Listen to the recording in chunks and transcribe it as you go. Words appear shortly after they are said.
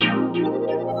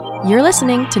You're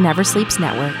listening to Never Sleeps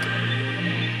Network.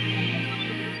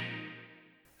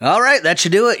 All right, that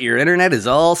should do it. Your internet is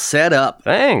all set up.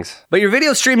 Thanks. But your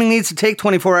video streaming needs to take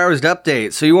 24 hours to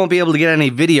update, so you won't be able to get any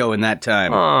video in that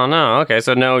time. Oh, no. Okay,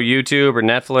 so no YouTube or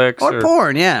Netflix? Or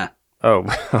porn, yeah. Oh,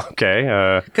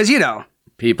 okay. Because,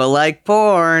 people like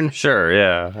porn. Sure,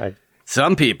 yeah.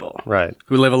 Some people. Right.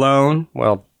 Who live alone.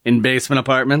 Well... In basement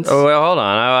apartments. Oh, well, hold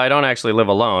on. I don't actually live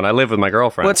alone. I live with my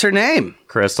girlfriend. What's her name?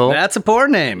 Crystal. That's a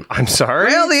porn name. I'm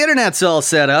sorry? Well, the internet's all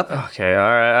set up. Okay,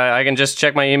 all right. I can just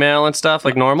check my email and stuff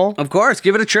like normal? Of course,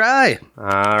 give it a try.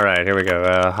 All right, here we go.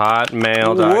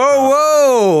 Hotmail.com.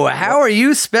 Whoa! How are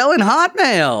you spelling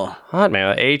Hotmail?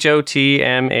 Hotmail.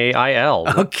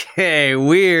 Hotmail. Okay,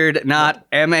 weird. Not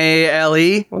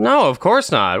MALE? Well, no, of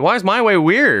course not. Why is my way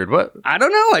weird? What? I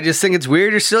don't know. I just think it's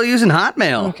weird you're still using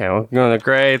Hotmail. Okay, well,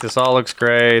 great. This all looks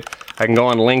great. I can go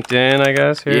on LinkedIn, I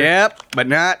guess, here? Yep, but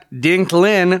not Dinked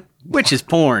Lynn, which is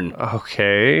porn.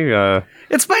 Okay,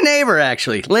 It's my neighbor,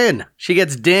 actually, Lynn. She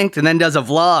gets dinked and then does a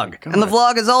vlog. And the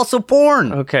vlog is also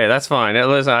porn. Okay, that's fine.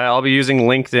 Listen, I'll be using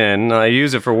LinkedIn. I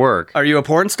use it for work. Are you a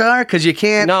porn star? Because you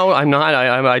can't... No, I'm not.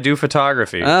 I do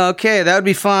photography. Okay, that would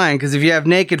be fine, because if you have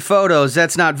naked photos,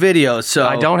 that's not video, so...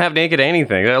 I don't have naked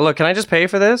anything. Look, can I just pay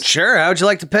for this? Sure, how'd you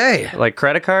like to pay? Like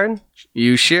credit card?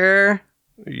 You sure?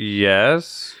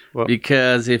 Yes. Well,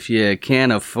 Because if you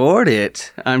can't afford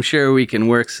it, I'm sure we can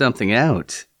work something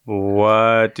out.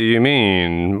 what do you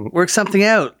mean? Work something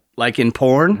out, like in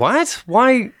porn. What?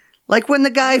 Why? Like when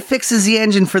the guy fixes the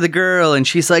engine for the girl and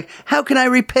she's like, how can I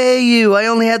repay you? I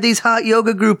only had these hot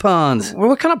yoga Groupons.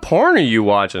 What kind of porn are you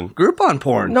watching? Groupon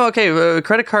porn. No, okay,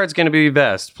 credit card's gonna be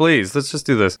best. Please, let's just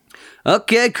do this.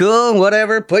 Okay, cool,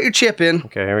 whatever. Put your chip in.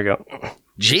 Okay, here we go.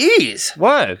 Jeez.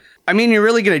 What? I mean, you're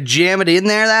really going to jam it in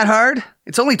there that hard?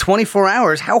 It's only 24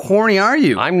 hours. How horny are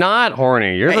you? I'm not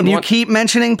horny. You're and the you one. keep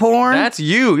mentioning porn? That's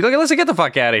you. Look, listen, get the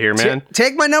fuck out of here, man.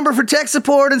 Take my number for tech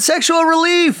support and sexual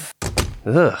relief.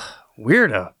 Ugh,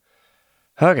 weirdo.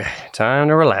 Okay, time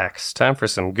to relax. Time for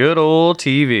some good old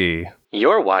TV.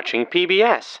 You're watching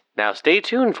PBS. Now stay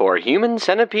tuned for Human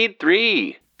Centipede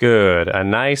 3. Good, a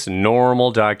nice,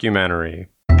 normal documentary.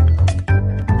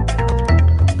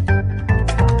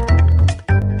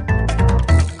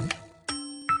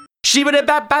 Welcome to the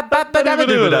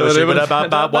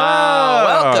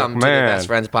man. Best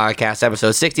Friends Podcast,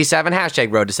 episode 67,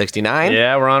 hashtag Road to 69.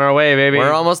 Yeah, we're on our way, baby.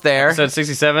 We're almost there. Episode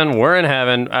 67, we're in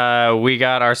heaven. We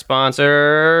got our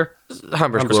sponsor,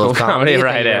 Humber School of Comedy. right,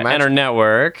 Thank you very at much. Enter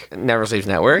Network. Never Sleeps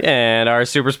Network. And our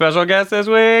super special guest this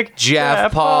week,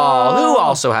 Jeff Paul, who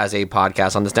also has a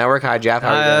podcast on this network. Hi, Jeff. How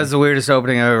are you doing? That's the weirdest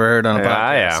opening I've ever heard on a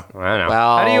podcast. Yeah, I know.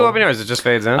 Well- How do you open yours? It just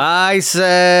fades in? I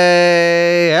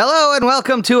say hello and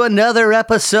welcome to another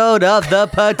episode of the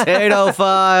Potato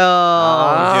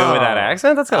File. Do it with that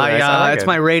accent? That's kind of nice. I like It's it.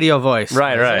 my radio voice.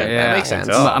 Right. That makes sense.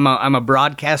 I'm a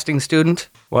broadcasting student.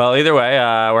 Well, either way,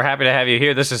 we're happy to have you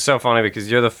here. This is so funny because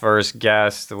you're the first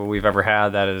guest that we've ever had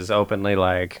that is openly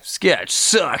like, sketch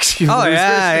sucks. You Oh, losers."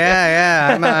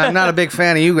 yeah. I'm not a big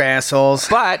fan of you assholes.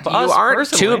 But you us aren't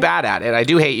personally. too bad at it. I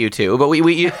do hate you too, but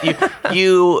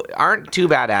you aren't too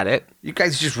bad at it. You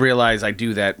guys just realize I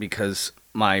do that because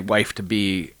my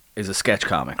wife-to-be is a sketch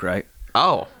comic, right?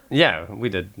 Oh. Yeah, we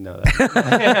did know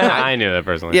that. I knew that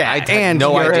personally. Yeah, had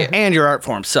no idea. And your art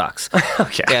form sucks.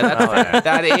 Okay. Yeah,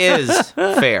 that is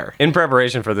fair. In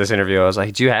preparation for this interview, I was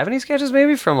like, do you have any sketches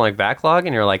maybe from like backlog?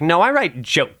 And you're like, no, I write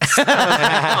jokes. Oh,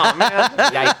 man.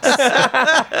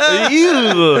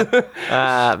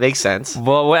 Yikes. Makes sense.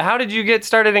 Well, how did you get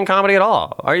started in comedy at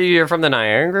all? You're from the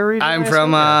Niagara region? I'm I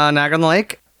from assume?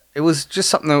 Niagara-on-the-Lake. It was just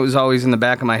something that was always in the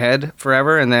back of my head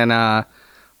forever. And then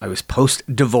I was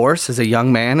post-divorce as a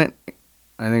young man.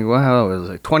 I think, well, I was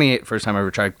like 28 first time I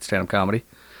ever tried stand-up comedy.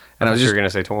 And I was you're just...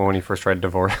 going to say when you first tried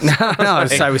divorce. No,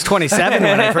 I was 27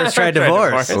 when I first tried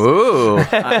divorce. Ooh.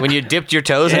 When you dipped your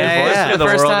toes in divorce for the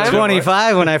first time?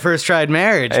 25 when I first tried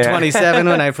marriage. 27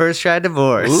 when I first tried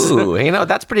divorce. Ooh,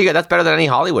 that's pretty good. That's better than any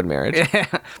Hollywood marriage.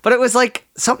 But it was like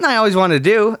something I always wanted to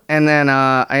do. And then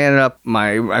I ended up,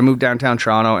 I moved downtown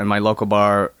Toronto and my local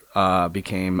bar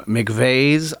became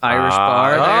McVeigh's Irish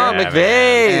Bar. Oh, there.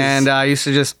 McVeigh's. And I used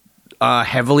to just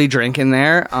heavily drink in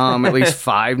there at least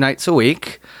 5 nights a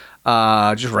week.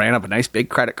 Just ran up a nice big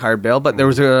credit card bill. But there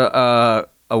was a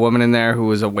woman in there who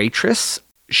was a waitress.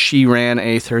 She ran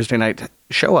a Thursday night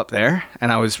show up there,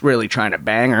 and I was really trying to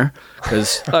bang her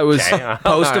because I was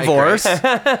post-divorce.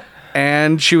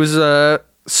 And she was a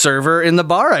server in the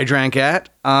bar I drank at.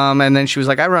 And then she was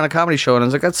like, I run a comedy show. And I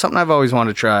was like, that's something I've always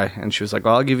wanted to try. And she was like,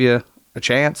 well, I'll give you a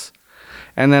chance.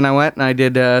 And then I went and I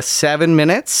did 7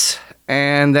 minutes.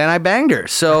 and then I banged her.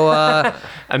 So the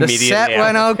Immediately set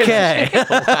went after. okay.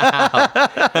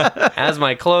 As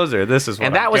my closer, this is what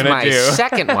And that I'm was gonna my do.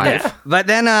 second wife. But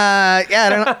then, I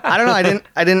don't know.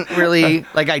 I didn't really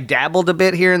like. I dabbled a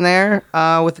bit here and there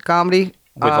with the comedy.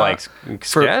 With like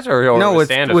sketch or no, with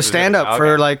stand-up? with stand up Okay.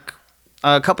 for like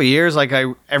a couple of years. Like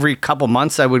every couple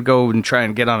months I would go and try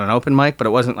and get on an open mic, but it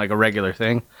wasn't like a regular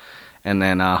thing. And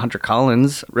then Hunter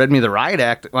Collins read me the riot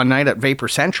act one night at Vapor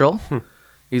Central.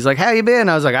 He's like, "How you been?"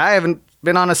 I was like, "I haven't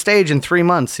been on a stage in 3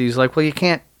 months." He's like, "Well, you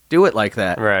can't do it like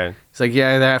that." Right. He's like, "You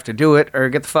either have to do it or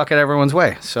get the fuck out of everyone's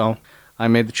way." So I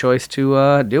made the choice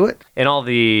to do it. In all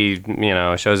the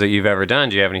shows that you've ever done,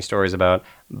 do you have any stories about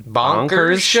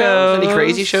Bonkers shows? Any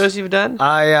crazy shows you've done?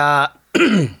 I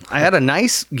had a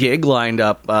nice gig lined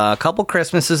up a couple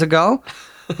Christmases ago.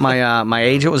 My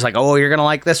agent was like, "Oh, you're gonna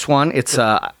like this one. It's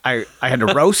I had to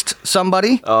roast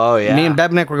somebody. Oh, yeah. Me and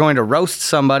Bebnick were going to roast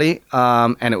somebody,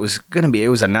 and it was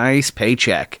a nice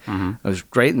paycheck. It was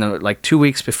great. And like 2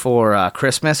 weeks before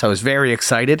Christmas, I was very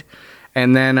excited,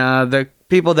 and then the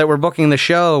people that were booking the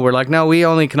show were like, "No, we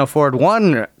only can afford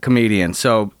one comedian."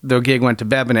 So the gig went to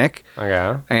Bebnick.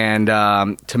 Okay. And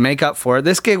to make up for it,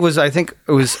 this gig was, I think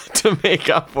it was, To make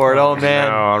up for it, oh man.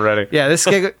 No, already. yeah, this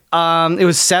gig, it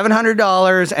was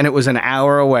 $700 and it was an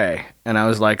hour away. And I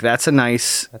was like, that's a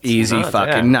nice, easy nuts,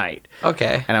 fucking yeah. night.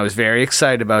 Okay. And I was very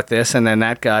excited about this. And then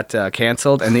that got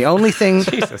canceled. And the only thing,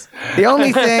 Jesus. the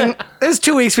only thing, this is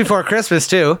 2 weeks before Christmas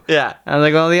too. Yeah. I was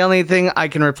like, well, the only thing I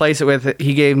can replace it with,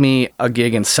 he gave me a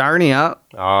gig in Sarnia,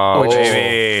 Oh, which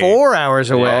baby. is 4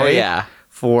 hours away. Oh yeah.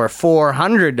 For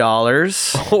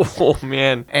 $400. Oh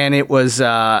man. And it was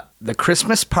the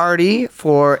Christmas party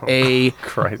for a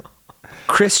Christ.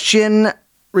 Christian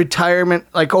retirement,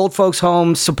 like old folks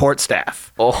home support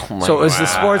staff. Oh my. So it was the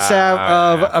support staff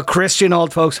of a Christian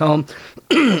old folks home.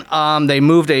 They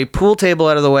moved a pool table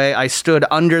out of the way. I stood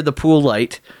under the pool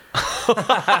light. Who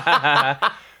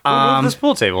moved this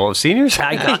pool table of seniors?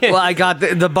 I got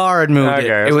the bar had moved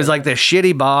Okay, it was like the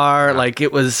shitty bar. Like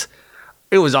it was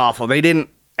awful. They didn't,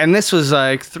 and this was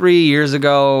like 3 years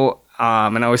ago.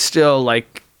 And I was still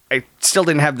like, I still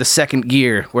didn't have the second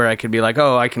gear where I could be like,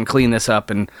 oh, I can clean this up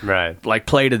and Right. like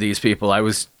play to these people. I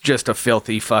was just a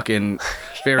filthy fucking,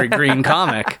 very green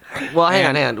comic. Well,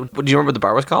 hang on. Do you remember what the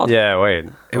bar was called? Yeah, wait.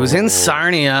 It was in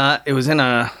Sarnia. It was in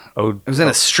a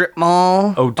strip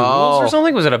mall. O'Doul's or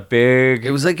something? Was it a big...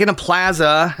 It was like in a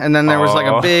plaza, and then there was like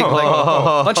a big,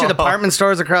 like bunch of department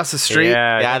stores across the street.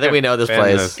 Yeah, I think we know this been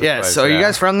place. Yeah, so are you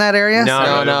guys from that area?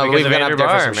 No, because we've of been up Andrew there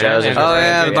for Barr, some man. shows. Andrew Oh Barr.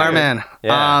 yeah, the barman.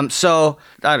 Yeah. So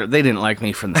they didn't like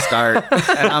me from the start,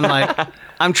 and I'm like,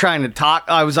 I'm trying to talk.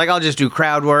 I was like, I'll just do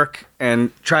crowd work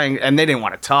and and they didn't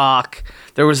want to talk.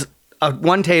 There was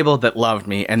one table that loved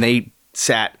me, and they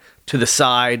sat to the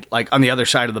side, like on the other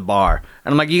side of the bar.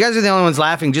 And I'm like, you guys are the only ones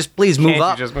laughing. Just please move Can't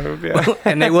up. you just move? Yeah.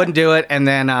 And they wouldn't do it. And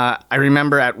then I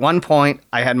remember at one point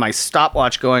I had my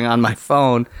stopwatch going on my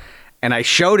phone, and I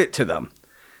showed it to them.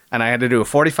 And I had to do a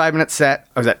 45-minute set.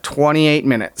 I was at 28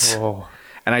 minutes. Oh.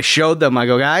 And I showed them. I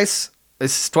go, guys,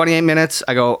 this is 28 minutes.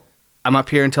 I go, I'm up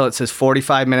here until it says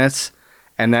 45 minutes.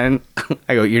 And then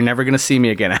I go, you're never going to see me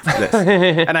again after this.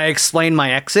 And I explained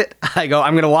my exit. I go,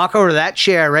 I'm going to walk over to that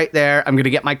chair right there. I'm going to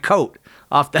get my coat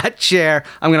off that chair.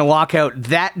 I'm going to walk out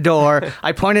that door.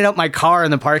 I pointed out my car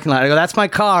in the parking lot. I go, that's my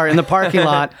car in the parking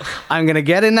lot. I'm going to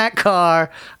get in that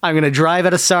car. I'm going to drive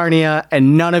out of Sarnia,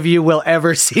 and none of you will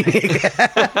ever see me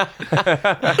again.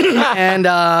 And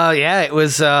yeah, it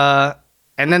was... and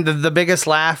then the biggest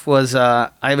laugh was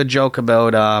I have a joke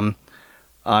about...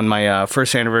 on my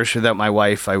first anniversary without my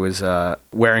wife, I was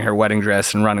wearing her wedding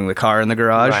dress and running the car in the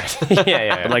garage. Right.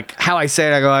 yeah. Like how I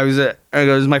say it, I go,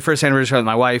 it was my first anniversary with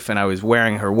my wife, and I was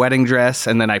wearing her wedding dress,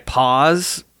 and then I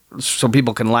pause so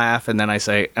people can laugh, and then I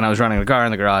say, and I was running the car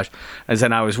in the garage, and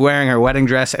then I was wearing her wedding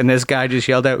dress, and this guy just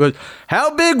yelled out, goes,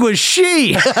 "How big was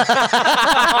she?" Oh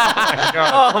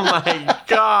my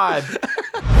god.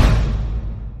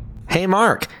 Hey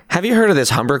Mark, have you heard of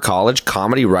this Humber College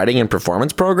comedy writing and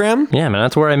performance program? Yeah, man,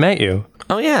 that's where I met you.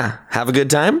 Oh yeah, have a good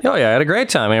time? Oh, yeah, I had a great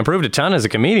time. I improved a ton as a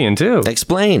comedian, too.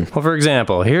 Explain. Well, for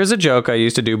example, here's a joke I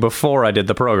used to do before I did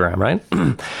the program, right?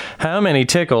 How many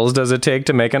tickles does it take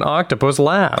to make an octopus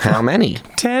laugh? How many?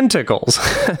 10 tickles.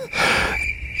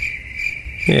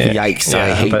 Yeah. Yikes,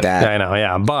 I hate but, that. I know,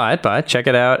 yeah. But check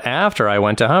it out after I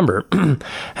went to Humber.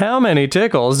 How many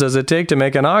tickles does it take to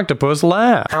make an octopus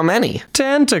laugh? How many?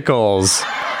 Tentacles.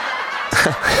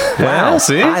 Wow,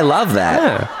 see? I love that.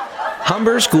 Yeah.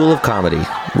 Humber School of Comedy.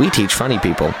 We teach funny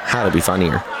people how to be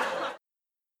funnier.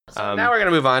 Now we're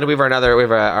gonna move on. We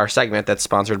have our segment that's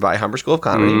sponsored by Humber School of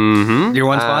Comedy. Your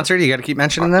one sponsored. You got to keep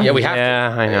mentioning them. Yeah, we have.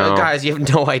 Yeah, I know. Guys, you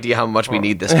have no idea how much we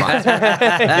need this sponsor. You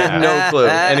have no clue.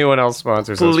 Anyone else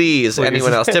sponsors us? Please,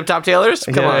 anyone else? Tip Top Tailors?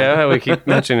 Come on. Yeah, we keep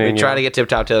mentioning. We try to get Tip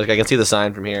Top Tailors. I can see the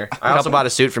sign from here. I also bought a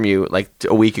suit from you like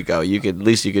a week ago. You could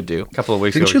do. A couple of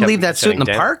weeks Didn't ago. you leave that suit in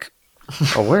the park?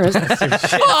 Oh, where is that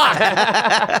suit?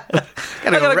 I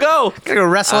gotta go. Gotta go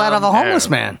wrestle out of a homeless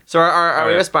man. So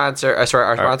our sponsor, our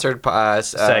sponsored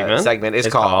segment is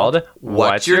called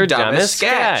 "What's Your Dumbest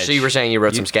Sketch?" So you were saying you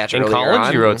wrote some sketch in earlier college.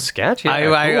 on. You wrote sketch.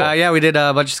 Yeah, Yeah, we did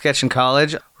a bunch of sketch in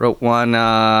college. Wrote one.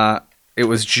 It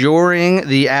was during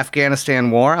the Afghanistan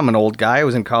war. I'm an old guy. I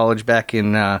was in college back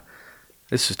in.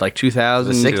 This was like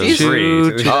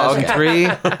 2002, 2003.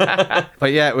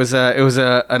 But yeah, it was an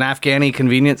Afghani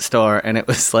convenience store, and it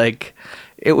was like,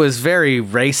 it was very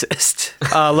racist.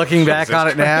 Looking back on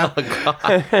it now,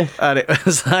 and it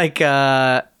was like,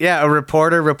 a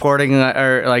reporter reporting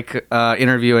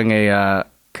interviewing a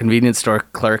convenience store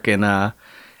clerk in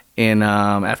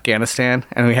Afghanistan,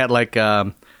 and we had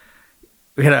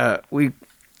we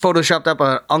photoshopped up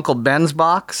a Uncle Ben's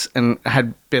box and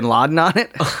had Bin Laden on it.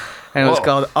 And it was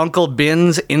called Uncle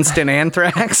Ben's Instant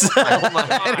Anthrax.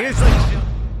 And he was like,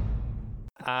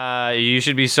 you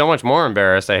should be so much more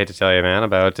embarrassed, I hate to tell you, man,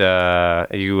 about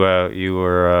you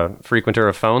were a frequenter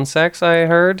of phone sex, I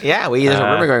heard. Yeah, there's a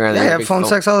rumor going on there. I have phone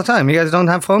sex all the time. You guys don't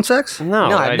have phone sex?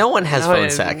 No, no one has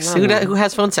phone sex. Who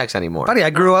has phone sex anymore? Buddy,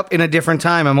 I grew up in a different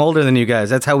time. I'm older than you guys.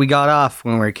 That's how we got off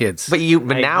when we were kids. But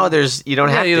now you don't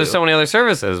have to. There's so many other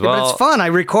services. Yeah, but it's fun. I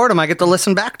record them. I get to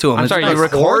listen back to them. I'm sorry, you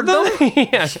record them?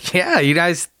 Yeah. Yeah, you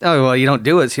guys, you don't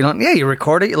do it, so you don't. Yeah, you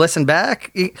record it, you listen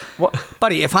back.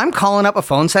 Buddy, if I'm calling up a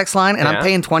phone sex line and I'm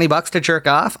paying $20 to jerk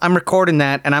off, I'm recording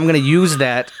that and I'm going to use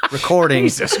that recording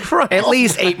at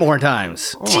least 8 more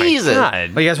times. Jesus.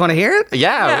 But you guys want to hear it?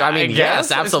 Yeah, I mean,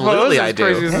 yes, absolutely I do.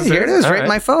 Hey, here it is, right in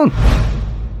my phone.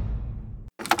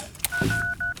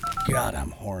 God,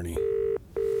 I'm horny.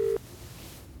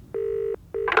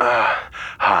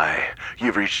 Hi,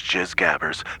 you've reached Jizz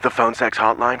Gabbers, the phone sex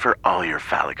hotline for all your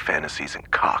phallic fantasies and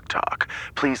cock talk.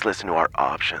 Please listen to our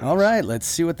options. All right, let's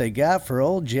see what they got for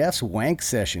old Jeff's wank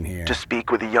session here. To speak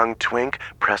with a young twink,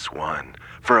 press 1.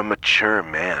 For a mature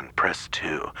man, press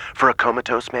 2. For a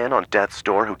comatose man on death's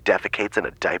door who defecates in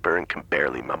a diaper and can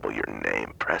barely mumble your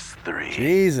name, press 3.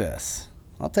 Jesus.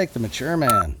 I'll take the mature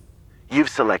man. You've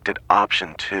selected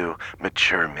option 2,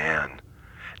 mature man.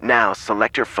 Now,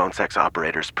 select your phone sex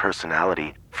operator's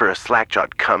personality. For a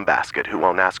slack-jawed cum basket who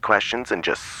won't ask questions and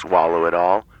just swallow it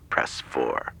all, press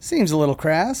 4. Seems a little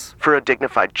crass. For a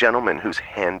dignified gentleman who's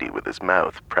handy with his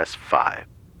mouth, press 5.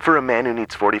 For a man who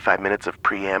needs 45 minutes of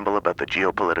preamble about the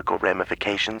geopolitical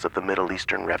ramifications of the Middle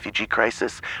Eastern refugee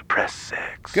crisis, press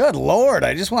 6. Good Lord,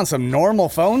 I just want some normal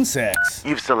phone sex.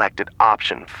 You've selected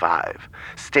option 5.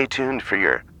 Stay tuned for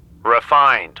your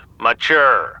refined,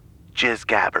 mature Jizz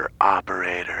Gabber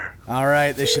operator. All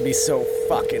right, this should be so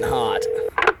fucking hot.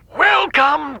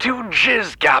 Welcome to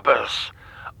Jizz Gabbers.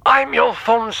 I'm your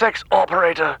phone sex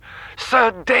operator,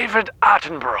 Sir David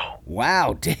Attenborough.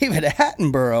 Wow, David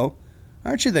Attenborough?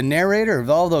 Aren't you the narrator of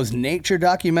all those nature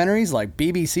documentaries like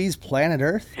BBC's Planet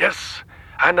Earth? Yes,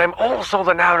 and I'm also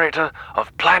the narrator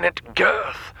of Planet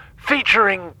Girth,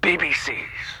 featuring BBCs.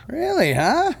 Really,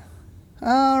 huh?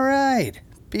 All right,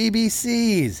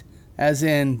 BBCs, as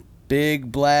in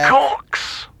Big Black...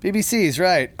 Cocks! BBC's,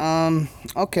 right.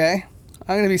 Okay.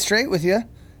 I'm gonna be straight with you.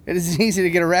 It isn't easy to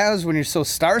get aroused when you're so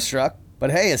starstruck.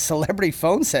 But hey, a celebrity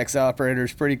phone sex operator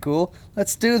is pretty cool.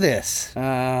 Let's do this.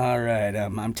 All right,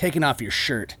 I'm taking off your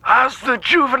shirt. As the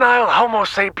juvenile Homo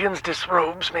sapiens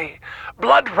disrobes me,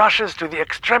 blood rushes to the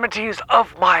extremities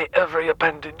of my every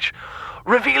appendage,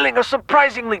 revealing a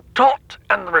surprisingly taut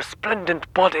and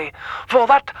resplendent body for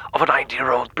that of a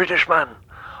 90-year-old British man.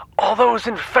 Are those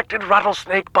infected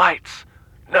rattlesnake bites?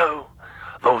 No,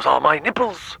 those are my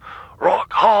nipples,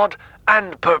 rock hard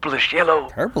and purplish yellow.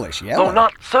 Purplish yellow? Though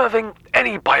not serving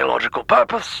any biological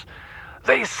purpose,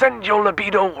 they send your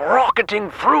libido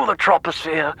rocketing through the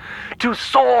troposphere to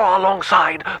soar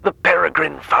alongside the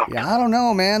peregrine falcon. Yeah, I don't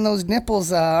know, man. Those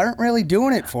nipples aren't really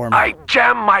doing it for me. I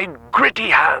jam my gritty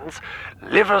hands,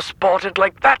 liver sported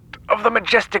like that of the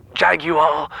majestic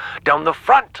jaguar, down the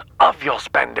front of your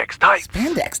spandex tights.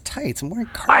 Spandex tights? I'm wearing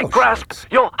cargo I grasp shorts.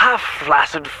 your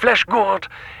half-flaccid flesh gourd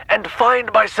and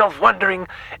find myself wondering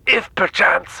if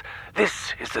perchance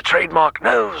this is the trademark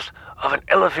nose of an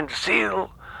elephant seal,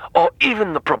 or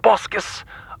even the proboscis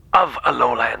of a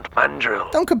lowland mandrill.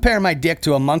 Don't compare my dick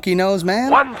to a monkey nose,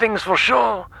 man. One thing's for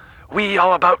sure, we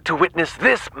are about to witness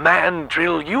this man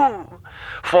drill you.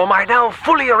 for my now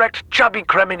fully erect chubby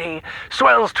Kremini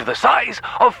swells to the size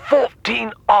of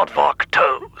 14 aardvark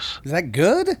toes. Is that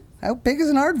good? How big is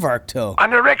an aardvark toe?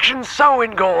 An erection so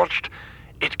engorged,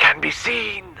 it can be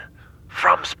seen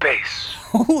from space.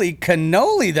 Holy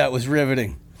cannoli, that was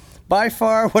riveting. By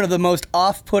far one of the most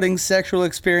off-putting sexual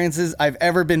experiences I've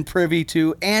ever been privy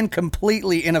to, and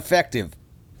completely ineffective.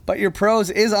 But your prose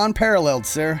is unparalleled,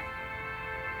 sir.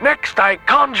 Next, I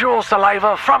conjure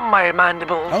saliva from my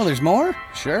mandibles. Oh, there's more?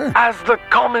 Sure. As the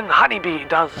common honeybee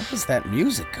does. Where's that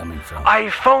music coming from? I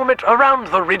foam it around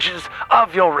the ridges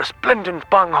of your resplendent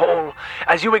bunghole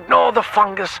as you ignore the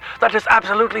fungus that is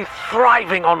absolutely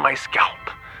thriving on my scalp.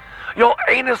 Your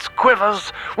anus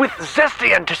quivers with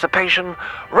zesty anticipation,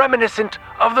 reminiscent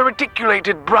of the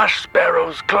reticulated brush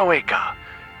sparrow's cloaca.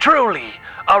 Truly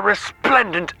a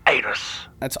resplendent anus.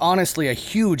 That's honestly a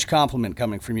huge compliment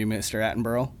coming from you, Mr.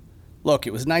 Attenborough. Look,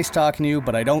 it was nice talking to you,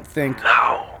 but I don't think...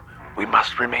 Now, we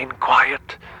must remain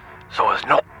quiet so as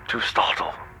not to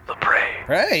startle the prey.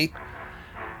 Prey?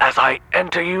 As I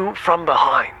enter you from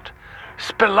behind,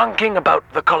 spelunking about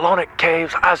the colonic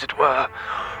caves, as it were,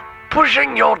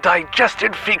 pushing your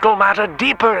digested fecal matter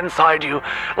deeper inside you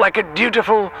like a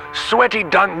dutiful, sweaty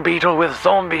dung beetle with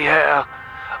zombie hair.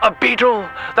 A beetle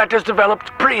that has developed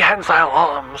prehensile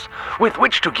arms with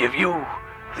which to give you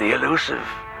the elusive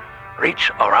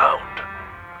reach around.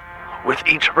 With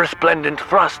each resplendent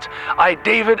thrust, I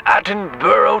David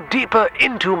Attenborough deeper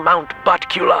into Mount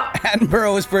Buttula.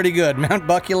 Attenborough is pretty good. Mount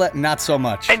Buttula, not so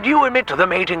much. And you emit the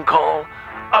mating call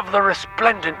of the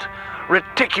resplendent,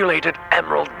 reticulated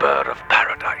emerald bird of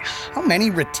paradise. How many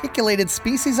reticulated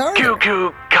species are there?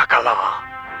 Cuckoo-kakala.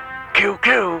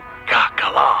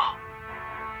 Cuckoo-kakala.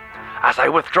 As I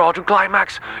withdraw to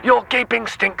climax, your gaping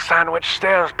stink sandwich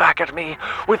stares back at me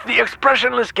with the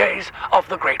expressionless gaze of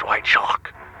the great white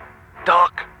shark.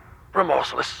 Dark,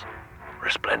 remorseless,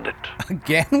 resplendent.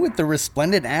 Again with the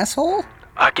resplendent asshole?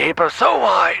 A gaper so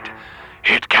wide,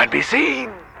 it can be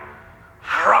seen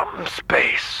from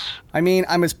space. I mean,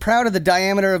 I'm as proud of the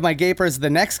diameter of my gaper as the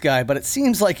next guy, but it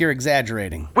seems like you're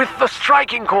exaggerating. With the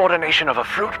striking coordination of a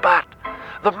fruit bat,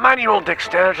 the manual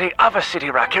dexterity of a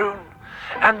city raccoon,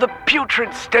 and the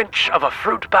putrid stench of a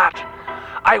fruit bat,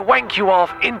 I wank you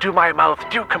off into my mouth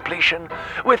to completion,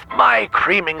 with my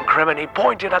creaming criminy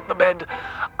pointed at the bed,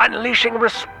 unleashing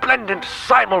resplendent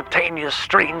simultaneous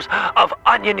streams of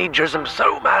oniony jism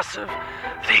so massive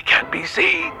they can be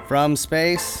seen from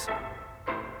space.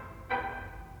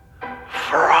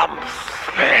 From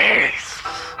space.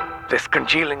 This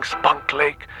congealing spunk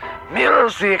lake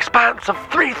mirrors the expanse of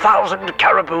 3,000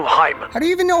 caribou hymen. How do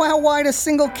you even know how wide a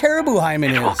single caribou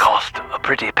hymen is? It will cost a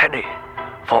pretty penny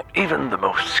for even the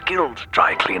most skilled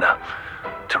dry cleaner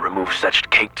to remove such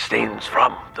caked stains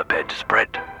from the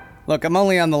bedspread. Look, I'm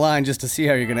only on the line just to see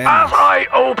how you're going to end As this. I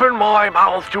open my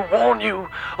mouth to warn you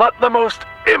that the most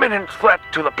imminent threat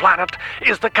to the planet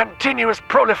is the continuous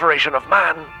proliferation of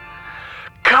man,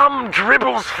 cum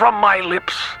dribbles from my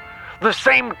lips, the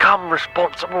same cum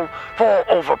responsible for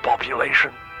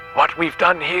overpopulation. What we've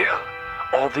done here,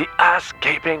 all the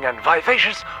ass-gaping and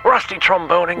vivacious rusty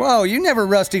tromboning... Whoa, you never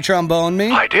rusty trombone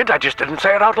me. I did, I just didn't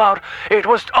say it out loud. It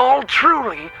was all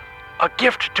truly a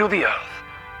gift to the earth.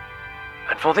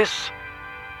 And for this,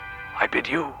 I bid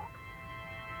you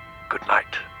good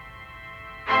night.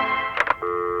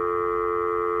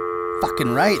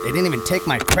 Fucking right, they didn't even take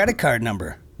my credit card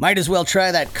number. Might as well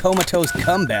try that comatose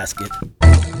cum basket.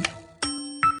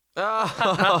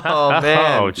 Oh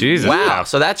man! Oh Jesus! Wow!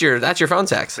 So that's your phone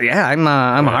sex. Yeah, I'm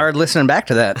hard listening back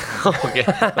to that. Okay.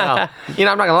 Well,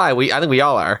 I'm not gonna lie. I think we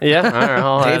all are. Yeah.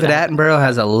 All right, David Attenborough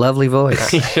has a lovely voice.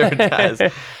 He sure does.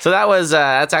 So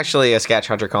that's actually a sketch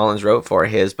Hunter Collins wrote for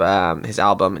his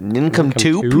album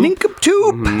Nincompoop.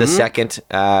 Nincompoop. The second,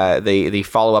 the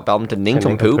follow up album to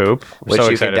Nincompoop, which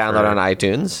you can download on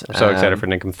iTunes. I'm so excited for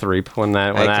Nincomthreep when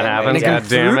that happens. God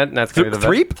damn it! That's gonna be the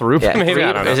Threep? Threep. Yeah, Maybe I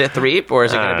Threep. don't know. Is it Threep or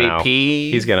is it gonna be P?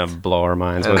 He's gonna blow our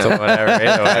minds with whatever.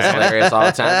 That's hilarious all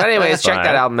the time. But anyways, check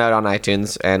that album out on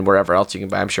iTunes and wherever else you can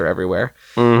buy. I'm sure everywhere.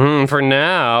 For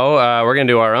now, we're gonna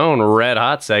do our own Red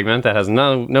Hot segment that has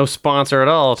no sponsor at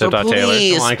all. So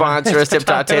please sponsor us, Tip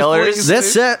Top Tailors.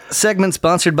 This segment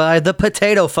sponsored by the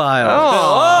Potato File.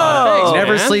 Thanks,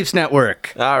 Never man. Sleeps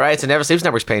Network. All right, so Never Sleeps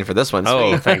Network's paying for this one.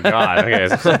 Oh, Sweet. thank God. Okay,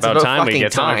 it's about time we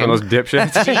get something from those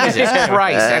dipshits. Jesus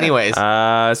Christ. Anyways.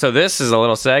 So this is a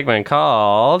little segment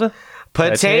called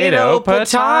Potato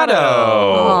Potato.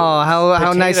 Oh,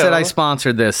 how nice that I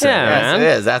sponsored this. Yeah, Yes, man.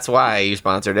 it is. That's why you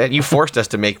sponsored it. You forced us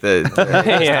to make the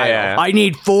Yeah. I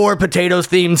need 4 potatoes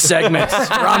themed segments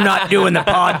or I'm not doing the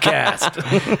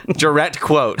podcast. direct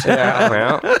quote.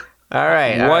 Well, All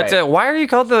right. Why are you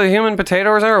called the human potato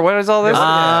or what is all this?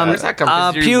 Where's that come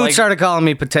from? Pugh started calling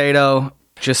me Potato.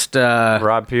 Just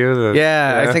Rob Pugh.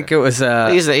 I think it was.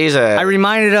 He's a. I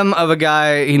reminded him of a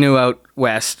guy he knew out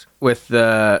west with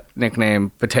the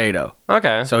nickname Potato.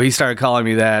 Okay. So he started calling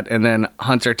me that, and then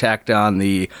Hunter tacked on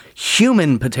the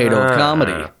human potato of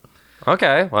comedy.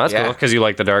 Okay, well that's cool because you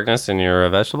like the darkness and you're a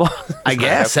vegetable. I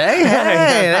guess. Hey,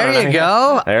 there you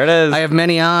go. There it is. I have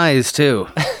many eyes too.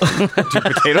 Do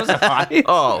potatoes have eyes?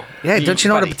 Oh, yeah. Don't you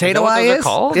know what a potato eye is?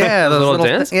 Called? Yeah, those little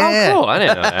dents. Yeah. Oh, cool. I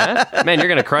didn't know that. Man, you're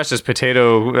gonna crush this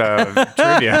potato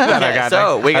trivia that I got.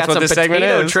 So we got That's some what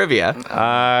potato trivia.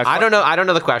 I don't know. I don't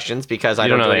know the questions because I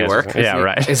don't know any work. Yeah,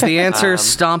 right. Is the answer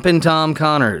Stompin' Tom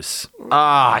Connors?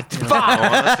 Fuck.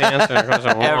 That's the answer to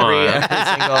question one. Every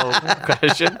single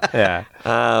question. Yeah.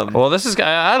 Well, this is.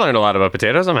 I learned a lot about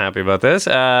potatoes. I'm happy about this.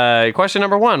 Question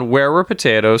number 1: where were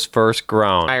potatoes first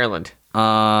grown? Ireland.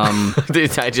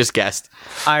 I just guessed.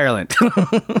 Ireland.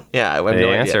 Yeah, I went The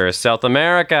answer is South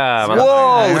America.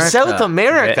 Whoa, South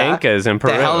America. The Incas in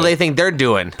Peru. The hell do they think they're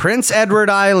doing? Prince Edward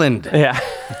Island. Yeah.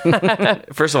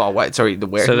 First of all, what? Sorry,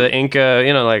 where? So the Inca,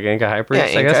 like Inca high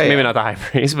priest, Yeah, I guess. Inca, Maybe not the high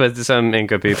priest, but some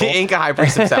Inca people. The Inca high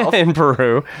priest himself. In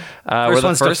Peru. Were the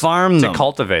ones to farm them. To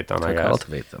cultivate them, I guess.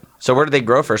 Cultivate them. So where did they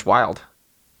grow first? Wild.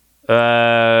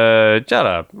 Shut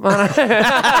up.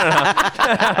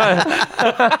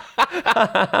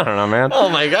 I don't know, man. Oh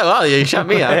my god! Well, you shut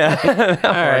me up. All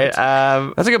right.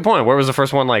 That's a good point. Where was the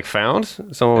first one found?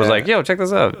 Someone was like, "Yo, check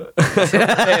this out."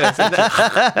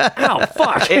 Oh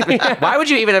fuck! Why would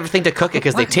you even ever think to cook it?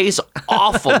 Because they taste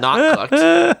awful not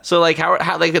cooked. So how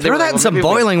throw that in some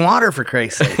boiling water for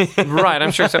Christ's sake. Right.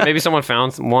 I'm sure maybe someone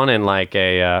found one in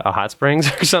a hot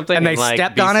springs or something, and they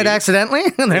stepped on it accidentally,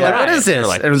 and they're like, "What is this?"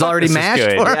 Like, it was already mashed.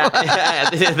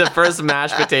 The first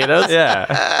mashed potatoes.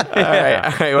 Yeah. All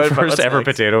right. The first ever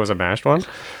potato was a mashed one.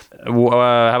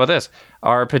 How about this?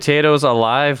 Are potatoes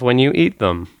alive when you eat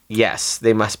them? Yes,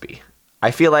 they must be.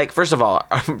 I feel like, first of all,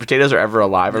 potatoes are ever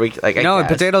alive. Are we No,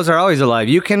 potatoes are always alive.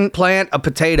 You can plant a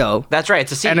potato. That's right.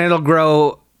 It's a seed. And it'll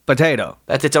grow potato.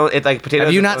 That's its own. It's like potatoes.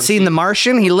 Have you not seen The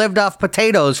Martian? He lived off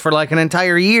potatoes for an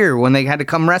entire year when they had to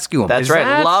come rescue him. That's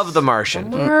right. Love The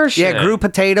Martian. Yeah, grew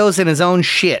potatoes in his own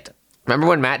shit. Remember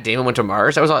when Matt Damon went to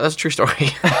Mars? That's a true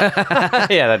story. Yeah,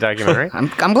 that documentary.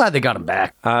 I'm glad they got him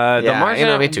back. The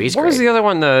Martian. Me too. He's what great. was the other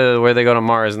one where they go to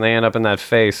Mars and they end up in that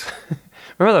face?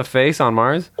 Remember the face on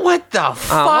Mars? What the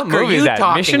fuck what movie are you is that?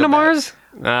 talking Mission to about? Mars?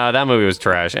 That movie was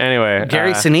trash. Anyway,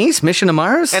 Gary Sinise, Mission to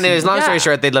Mars. And as long story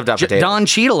short, they lived off potatoes. Don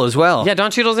Cheadle as well. Yeah,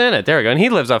 Don Cheadle's in it. There we go. And he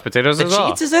lives off potatoes as well.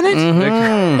 Cheats is in it?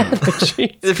 Mm-hmm. Does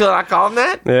it feel like I call him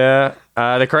that? Yeah.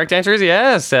 The correct answer is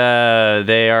yes.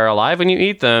 They are alive when you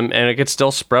eat them, and it could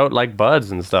still sprout like buds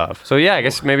and stuff. So yeah, I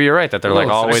guess maybe you're right that they're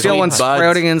always still one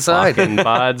sprouting inside. Fucking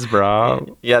buds,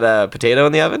 bro. You got a potato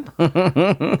in the oven?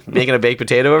 Making a baked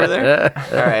potato over there?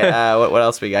 All right. What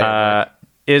else we got?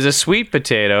 Is a sweet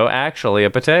potato actually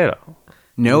a potato?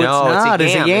 No, it's not.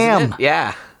 It's a yam. Isn't it?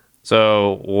 Yeah.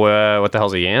 So what the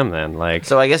hell's a yam then?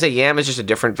 So I guess a yam is just a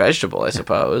different vegetable, I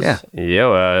suppose. Yeah.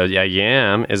 A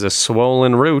yam is a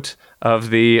swollen root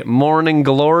of the morning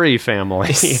glory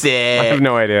family. Sick. I have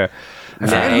no idea. I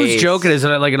forget whose joke it is.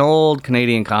 An old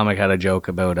Canadian comic had a joke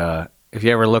about if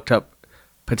you ever looked up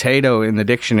potato in the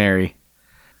dictionary,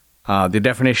 the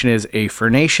definition is a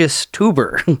farinaceous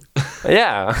tuber.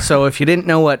 Yeah. So if you didn't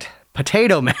know what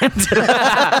potato meant. A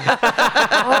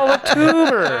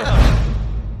tuber.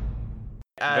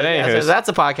 So that's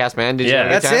a podcast, man. Did you have a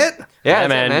good that's time? it? Yeah,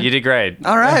 man, you did great.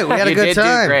 All right, we had a good time.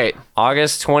 You did great.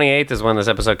 August 28th is when this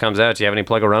episode comes out. Do you have any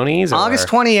plug-a-ronies? August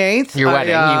 28th. Your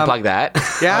wedding. You can plug that.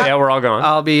 Yeah. Yeah, we're all going.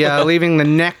 I'll be leaving the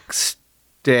next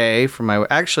day for my...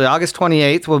 Actually, August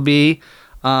 28th will be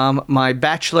my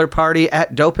bachelor party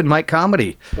at Dope and Mike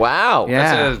Comedy. Wow.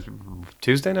 Yeah. That's a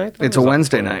Tuesday night? It's a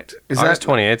Wednesday night. August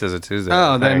 28th is a Tuesday.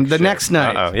 Oh, then the next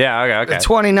night. Oh, yeah, okay. The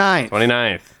 29th.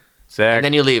 29th. Sick. And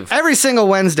then you leave. Every single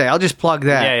Wednesday. I'll just plug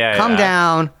that. Yeah, Come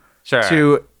down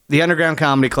to the Underground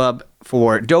Comedy Club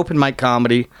for Dope and Mike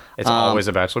Comedy. It's always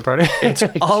a bachelor party. It's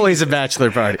always a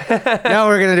bachelor party. Now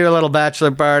we're gonna do a little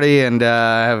bachelor party and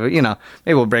have maybe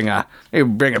we'll bring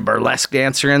a burlesque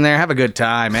dancer in there. Have a good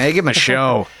time, man. Give him a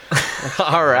show.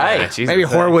 All right. Jesus, Maybe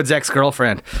Horwood's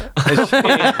ex-girlfriend.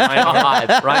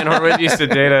 Ryan Horwood used to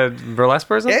date a burlesque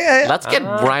person? Yeah. Let's get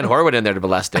Ryan Horwood in there to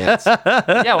burlesque dance.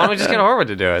 Yeah, why don't we just get Horwood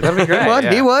to do it? That'd be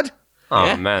great. He would. Oh,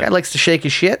 Yeah. man. Guy likes to shake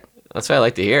his shit. That's what I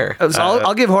like to hear.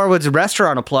 I'll give Horwood's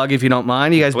restaurant a plug if you don't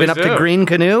mind. You guys been Please up to do. Green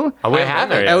Canoe? Oh, we I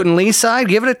haven't haven't. Out in Leaside?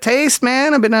 Give it a taste,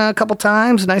 man. I've been a couple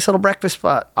times. Nice little breakfast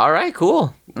spot. All right,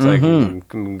 cool. It's like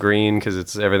green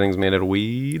because everything's made out of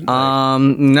weed.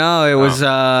 No, it was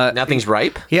Nothing's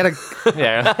ripe. he had a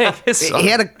he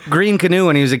had a green canoe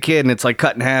when he was a kid, and it's like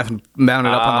cut in half and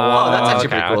mounted up on the wall. That's actually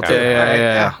pretty cool too.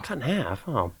 Yeah. Cut in half.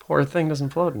 Oh, poor thing doesn't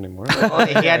float anymore. Well,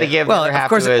 he had to give the other half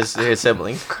to his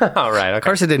siblings. All right. Of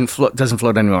course, it doesn't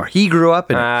float anymore. He grew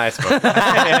up in it. I suppose.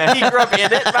 He grew up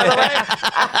in it, by the way.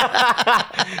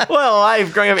 Well,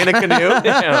 I've grown up in a canoe.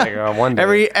 One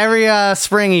day. Every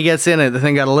spring he gets in it, the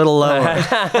thing got a little lower,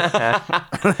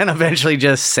 and then eventually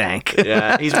just sank.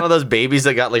 Yeah, he's one of those babies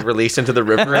that got like released into the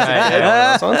river. We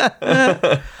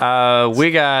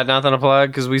got nothing to plug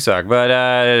because we suck.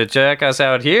 But check us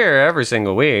out here every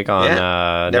single week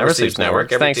on Never Sleeps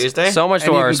Network every Thanks Tuesday. so much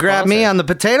And to you our can grab me on the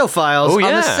Potato Files on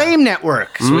the same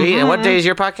network. Sweet. And what day is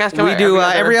your podcast coming? We do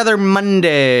every other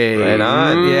Monday. Right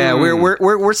on. Yeah,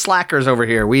 we're slackers over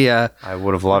here. We I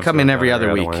would have loved come to in have every done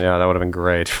other week. one. Yeah, that would have been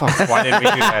great. Fuck, why didn't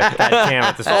we do that? God damn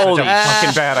it! This is such a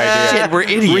fucking bad idea. Shit, we're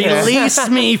idiots. Release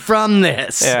me from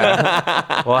this.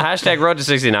 Yeah. Well, hashtag Road to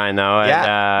 69 though.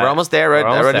 Yeah, and, we're almost there.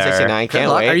 Road to 69.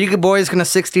 Can't wait. Are you boys going to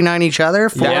 69 each other?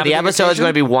 Yeah, the episode is going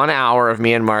to be 1 hour of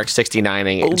me and Mark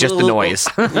 69ing just the noise.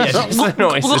 Yeah, just the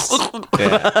noises.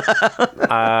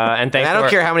 And thanks. I don't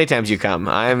care how many times you come.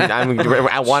 I'm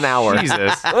at 1 hour.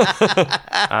 Jesus.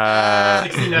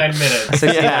 69 minutes.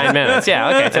 69 minutes. Yeah.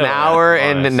 Okay. It's an hour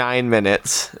and 9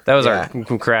 minutes. That was our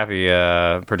crappy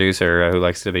producer who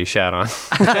likes to be shat on.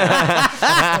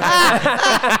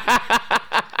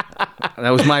 That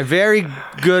was my very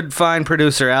good, fine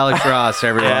producer, Alex Ross,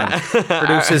 everyone.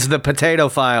 Produces the Potato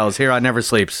Files here on Never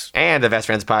Sleeps. And the Best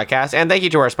Friends Podcast. And thank you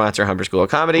to our sponsor, Humber School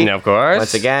of Comedy. Of course.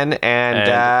 Once again. And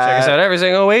check us out every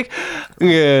single week.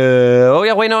 Oh,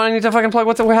 yeah. Wait, no, I need to fucking plug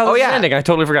how this is ending. I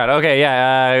totally forgot. Okay,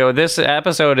 yeah. This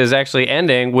episode is actually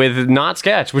ending with not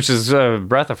sketch, which is a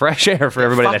breath of fresh air for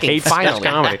everybody that hates sketch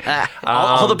comedy.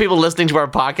 All the people listening to our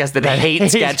podcast that hate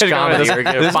sketch comedy are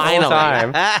going to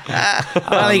finally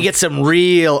get some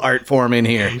real art form in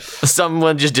here.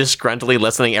 Someone just disgruntledly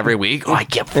listening every week. Oh, I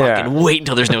can't fucking wait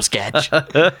until there's no sketch.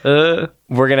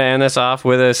 We're gonna end this off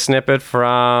with a snippet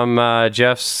from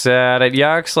Jeff's set at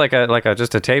Yucks, like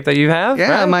just a tape that you have.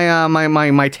 Yeah, right?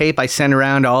 my tape I send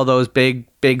around to all those big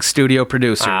studio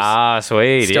producers. Ah,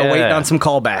 sweet. Still waiting on some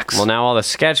callbacks. Well, now all the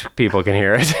sketch people can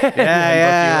hear it.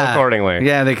 Yeah. Accordingly.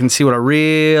 Yeah, they can see what a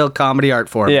real comedy art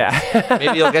form. Yeah.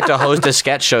 Maybe you'll get to host a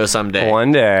sketch show someday.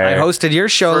 One day. I hosted your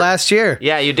show last year.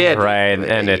 Yeah, you did. Right,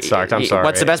 and it sucked. I'm sorry.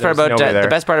 What's the best part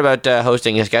about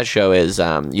hosting a sketch show is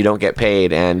you don't get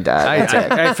paid, and that's it.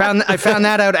 I found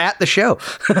that out at the show.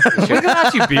 We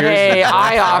got you beers. Hey,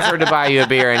 I offered to buy you a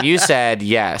beer, and you said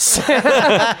yes.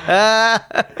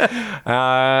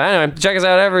 Anyway, check us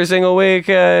out every single week.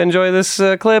 Enjoy this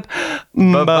clip.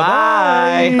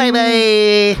 Bye-bye.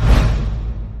 Bye-bye.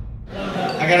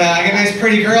 I got a nice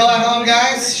pretty girl at home,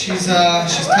 guys. She's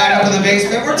tied up in the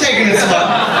basement. We're taking it slow.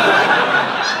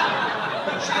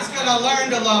 She's gonna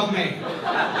learn to love me.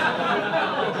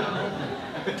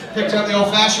 Picked up the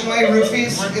old-fashioned way,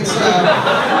 roofies. It's do you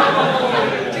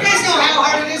guys know how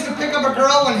hard it is to pick up a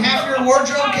girl when half your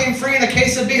wardrobe came free in a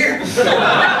case of beer?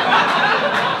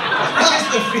 Realize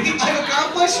the feat I've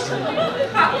accomplished?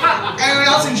 Anyone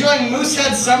else enjoying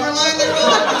Moosehead Summerline that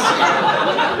rolled up this year?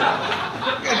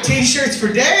 Got t-shirts for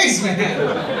days,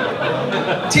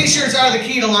 man. T-shirts are the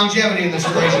key to longevity in this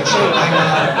relationship.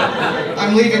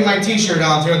 I'm leaving my t-shirt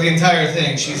on throughout the entire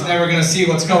thing. She's never gonna see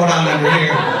what's going on under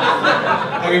here.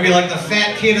 I'm gonna be like the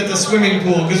fat kid at the swimming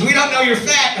pool, because we don't know you're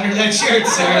fat under that shirt,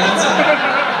 Sarah. That's a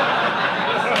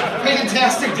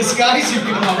fantastic disguise you've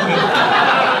come up with.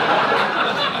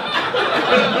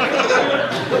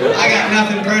 I got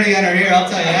nothing pretty under here, I'll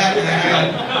tell you that,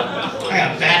 man. I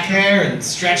got back hair and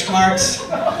stretch marks.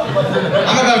 I'm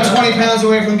about 20 pounds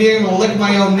away from being able to lick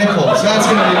my own nipples. That's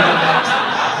gonna be my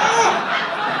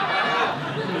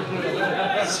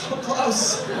next. So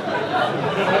close.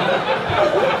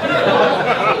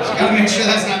 Just gotta make sure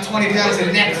that's not 20 pounds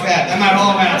of neck fat. That might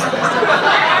all matter.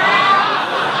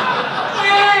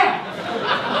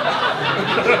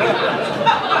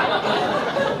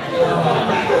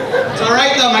 It's all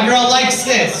right though. My girl likes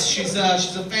this. She's a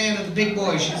fan of the big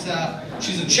boy. She's a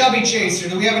chubby chaser.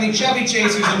 Do we have any chubby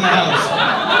chasers in the house?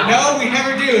 No, we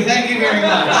never do. Thank you very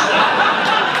much.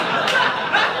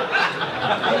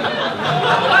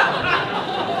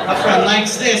 My friend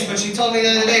likes this, but she told me the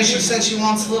other day. She said she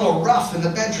wants a little rough in the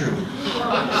bedroom.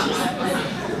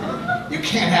 You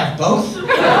can't have both.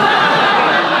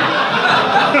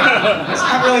 It's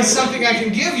not really something I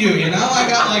can give you, you know? I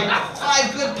got like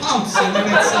 5 good pumps, and then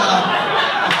it's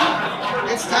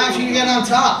time for you to get on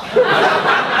top.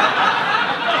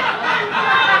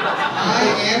 I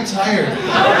am top. tired.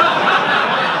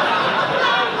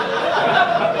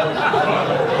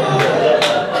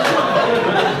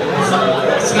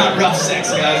 It's not rough sex,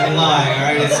 guys. I'm lying, all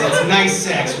right? It's nice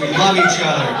sex. We love each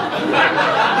other.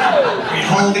 We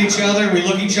hold each other. We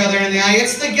look each other in the eye.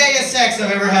 It's the gayest sex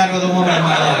I've ever had with a woman in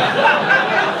my life.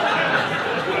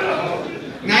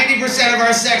 90% of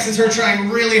our sex is her trying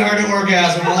really hard to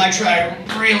orgasm while I try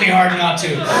really hard not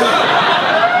to.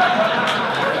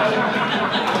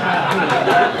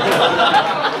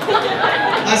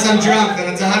 Unless I'm drunk, then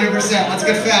it's 100%. Let's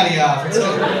get fatty off. Let's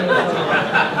go.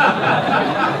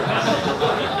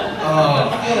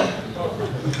 Oh.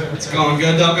 It's going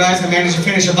good though, guys. I managed to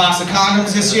finish a box of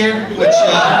condoms this year, which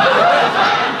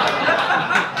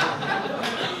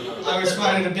I always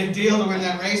find it a big deal to win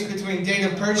that race between date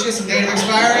of purchase and date of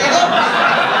expiry.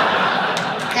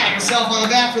 Pat yourself on the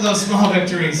back for those small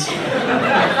victories.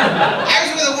 I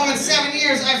was with a woman 7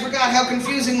 years. I forgot how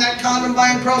confusing that condom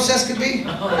buying process could be.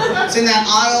 It's in that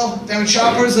aisle. Them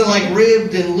shoppers are like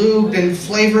ribbed and lubed and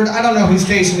flavored. I don't know who's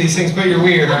tasting these things, but you're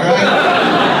weird, all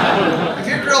right? If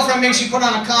your girlfriend makes you put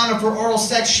on a condom for oral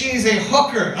sex, she's a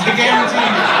hooker. I guarantee you.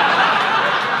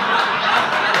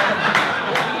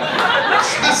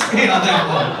 Trust me on that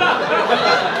one.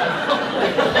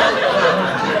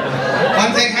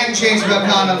 One thing hadn't changed about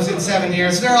condoms in 7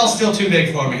 years. They're all still too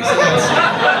big for me. So that's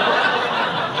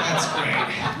great.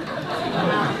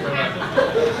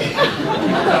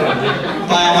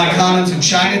 Buy all my condoms in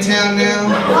Chinatown now.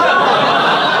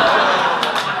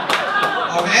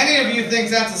 If any of you think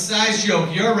that's a size joke,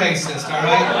 you're racist, all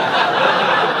right?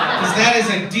 Because that is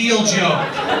a deal joke.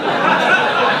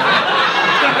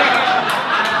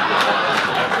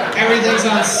 Everything's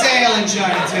on sale in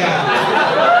Chinatown.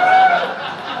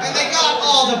 And they got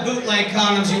all the bootleg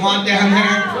condoms you want down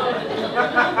there.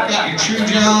 Got your True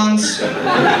Johns, your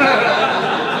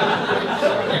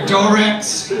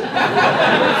Dorex,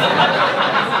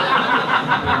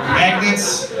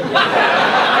 magnets.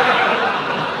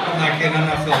 I'm not kidding, I'm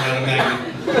not filling out a magnet.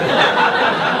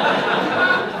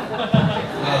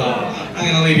 I'm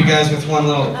gonna leave you guys with one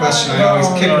little question I always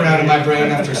kick around in my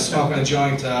brain after smoking a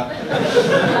joint.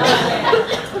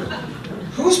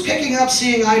 Who's picking up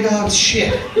seeing iDog's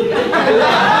shit?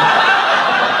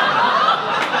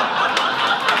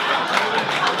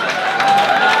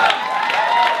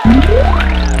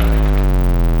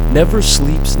 Never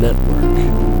Sleeps Network.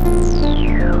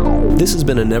 This has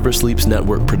been a Never Sleeps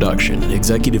Network production,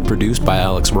 executive produced by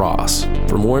Alex Ross.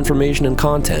 For more information and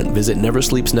content, visit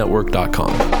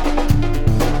neversleepsnetwork.com.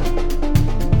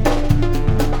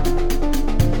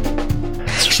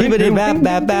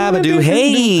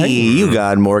 Hey, you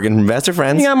got Morgan from Vesta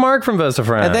Friends. You got Mark from Vesta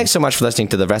Friends. And thanks so much for listening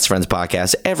to the Vesta Friends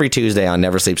podcast every Tuesday on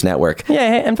Never Sleeps Network. Yeah,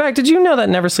 hey, in fact, did you know that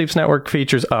Never Sleeps Network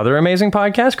features other amazing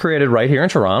podcasts created right here in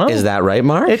Toronto? Is that right,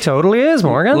 Mark? It totally is,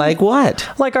 Morgan. Like what?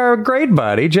 Like our great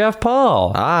buddy, Jeff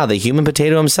Paul. Ah, the human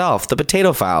potato himself, the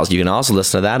Potato Files. You can also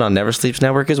listen to that on Never Sleeps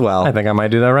Network as well. I think I might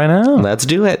do that right now. Let's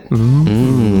do it.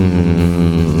 Mm-hmm.